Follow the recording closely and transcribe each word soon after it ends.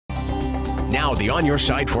Now the On Your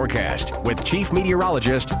Side forecast with Chief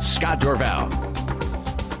Meteorologist Scott Dorval.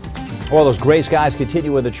 Well, those gray skies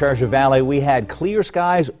continue in the Treasure Valley. We had clear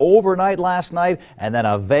skies overnight last night, and then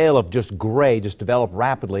a veil of just gray just developed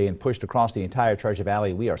rapidly and pushed across the entire Treasure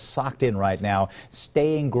Valley. We are socked in right now,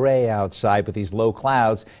 staying gray outside with these low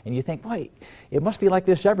clouds. And you think, boy, it must be like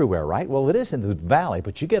this everywhere, right? Well, it is in the valley,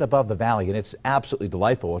 but you get above the valley, and it's absolutely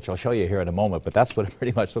delightful, which I'll show you here in a moment. But that's what it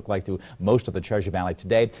pretty much looked like through most of the Treasure Valley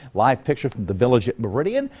today. Live picture from the village at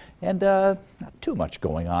Meridian, and not too much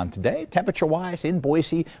going on today. Temperature-wise in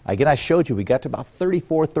Boise, again, I showed you we got to about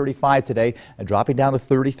 34, 35 today, dropping down to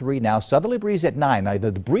 33 now. Southerly breeze at 9. Now,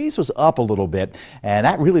 the breeze was up a little bit, and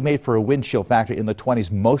that really made for a wind chill factor in the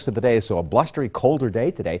 20s most of the day, so a blustery, colder day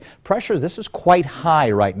today. Pressure, this is quite high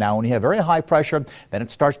right now. When you have very high pressure, then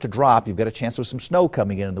it starts to drop. You've got a chance of some snow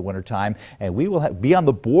coming in the wintertime, and we will be on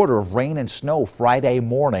the border of rain and snow Friday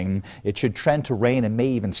morning. It should trend to rain and may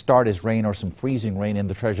even start as rain or some freezing rain in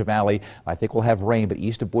the Treasure Valley. I think we'll have rain, but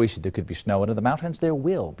east of Boise there could be snow, and in the mountains there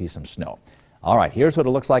will be some snow. All right, here's what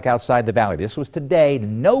it looks like outside the valley. This was today.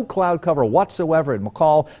 No cloud cover whatsoever in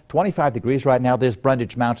McCall. 25 degrees right now. There's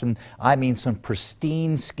Brundage Mountain. I mean some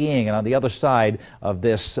pristine skiing. And on the other side of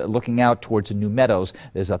this, looking out towards the New Meadows,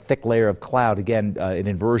 there's a thick layer of cloud. Again, an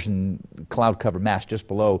inversion cloud cover mass just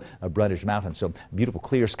below Brundage Mountain. So beautiful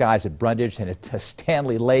clear skies at Brundage and at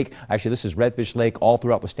Stanley Lake. Actually, this is Redfish Lake all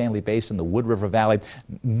throughout the Stanley Basin, the Wood River Valley.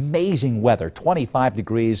 Amazing weather. 25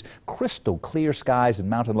 degrees, crystal clear skies in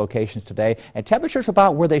mountain locations today. And temperatures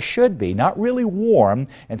about where they should be, not really warm,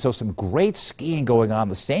 and so some great skiing going on.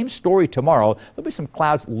 The same story tomorrow. There'll be some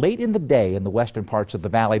clouds late in the day in the western parts of the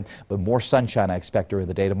valley, but more sunshine I expect during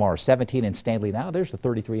the day tomorrow. 17 in Stanley now. There's the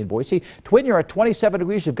 33 in Boise. Twin, you're at 27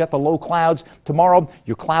 degrees. You've got the low clouds. Tomorrow,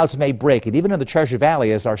 your clouds may break. And even in the Treasure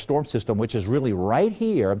Valley, as our storm system, which is really right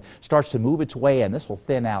here, starts to move its way in, this will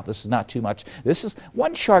thin out. This is not too much. This is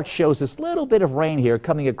one chart shows this little bit of rain here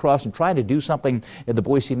coming across and trying to do something in the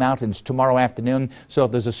Boise Mountains tomorrow afternoon. So if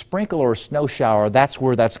there's a sprinkle or a snow shower, that's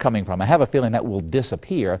where that's coming from. I have a feeling that will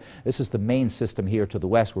disappear. This is the main system here to the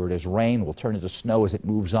west where it is rain, will turn into snow as it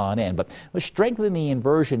moves on in. But we're strengthening the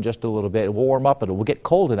inversion just a little bit. It will warm up, but it will get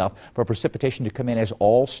cold enough for precipitation to come in as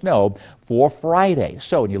all snow for Friday.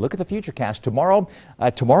 So when you look at the futurecast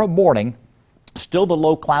tomorrow morning, still the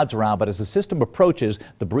low clouds around, but as the system approaches,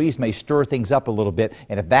 the breeze may stir things up a little bit,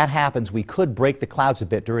 and if that happens, we could break the clouds a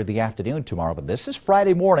bit during the afternoon tomorrow. But this is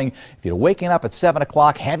Friday morning. If you're waking up at 7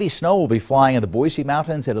 o'clock, heavy snow will be flying in the Boise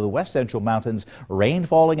Mountains and in the west central mountains, rain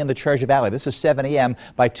falling in the Treasure Valley. This is 7 a.m.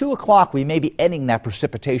 By 2 o'clock, we may be ending that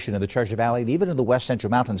precipitation in the Treasure Valley, and even in the west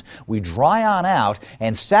central mountains, we dry on out,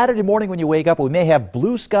 and Saturday morning when you wake up, we may have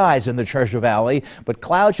blue skies in the Treasure Valley, but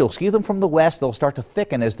clouds, you'll see them from the west. They'll start to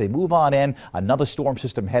thicken as they move on in. Another storm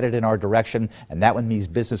system headed in our direction, and that one means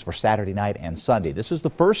business for Saturday night and Sunday. This is the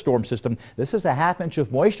first storm system. This is a half-inch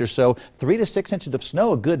of moisture, so 3 to 6 inches of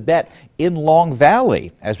snow, a good bet, in Long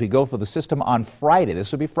Valley as we go for the system on Friday.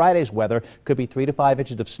 This will be Friday's weather. Could be 3 to 5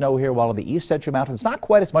 inches of snow here, while in the east central mountains, not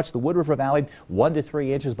quite as much. The Wood River Valley, 1 to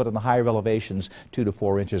 3 inches, but in the higher elevations, 2 to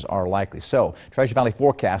 4 inches are likely. So, Treasure Valley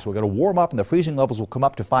forecast, we're going to warm up, and the freezing levels will come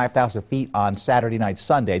up to 5,000 feet on Saturday night,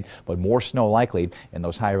 Sunday, but more snow likely in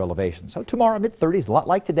those higher elevations. So tomorrow, mid-30s, a lot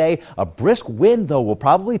like today. A brisk wind, though, will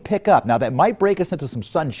probably pick up. Now, that might break us into some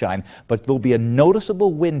sunshine, but there'll be a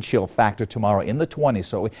noticeable wind chill factor tomorrow in the 20s.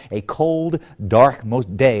 So a cold, dark most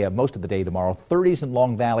of the day tomorrow. 30s in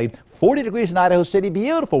Long Valley, 40 degrees in Idaho City.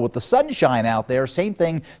 Beautiful with the sunshine out there. Same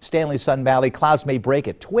thing, Stanley, Sun Valley. Clouds may break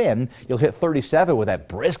at Twin. You'll hit 37 with that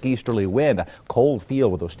brisk easterly wind. A cold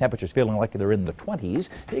feel with those temperatures feeling like they're in the 20s.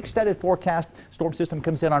 The extended forecast storm system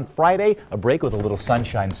comes in on Friday. A break with a little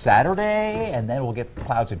sunshine Saturday, and then we'll get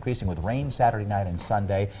clouds increasing with rain Saturday night and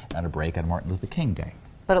Sunday, and a break on Martin Luther King Day.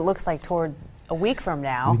 But it looks like toward a week from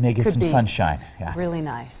now, we may get some sunshine. Yeah. Really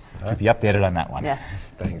nice. Keep you updated on that one. Yes.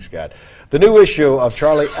 Thanks, Scott. The new issue of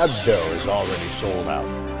Charlie Hebdo is already sold out.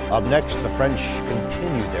 Up next, the French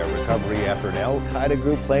continue their recovery after an Al-Qaeda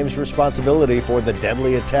group claims responsibility for the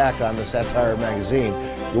deadly attack on the satire magazine.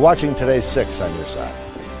 You're watching today's 6 on your side.